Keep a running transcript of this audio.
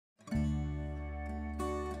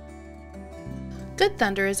Good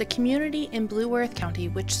Thunder is a community in Blue Earth County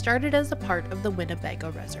which started as a part of the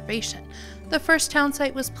Winnebago Reservation. The first town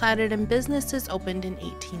site was platted and businesses opened in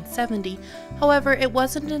 1870. However, it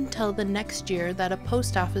wasn't until the next year that a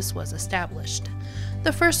post office was established.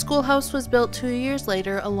 The first schoolhouse was built 2 years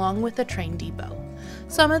later along with a train depot.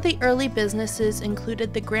 Some of the early businesses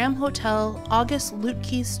included the Graham Hotel, August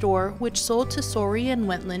Lutke's store, which sold to Sorey and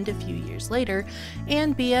Wentland a few years later,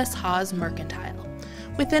 and B.S. Hawes Mercantile.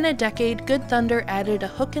 Within a decade, Good Thunder added a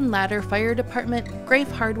hook and ladder fire department,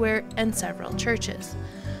 Grave Hardware, and several churches.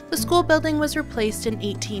 The school building was replaced in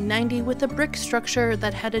 1890 with a brick structure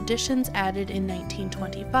that had additions added in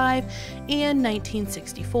 1925 and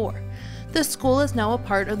 1964. The school is now a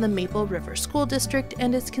part of the Maple River School District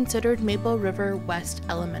and is considered Maple River West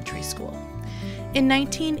Elementary School. In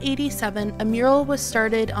 1987, a mural was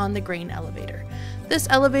started on the grain elevator. This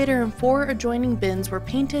elevator and 4 adjoining bins were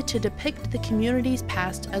painted to depict the community's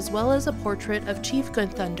past as well as a portrait of Chief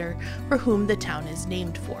Good Thunder, for whom the town is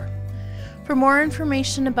named for. For more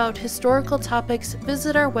information about historical topics,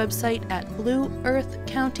 visit our website at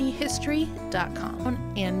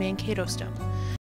blueearthcountyhistory.com and Mankato Stone.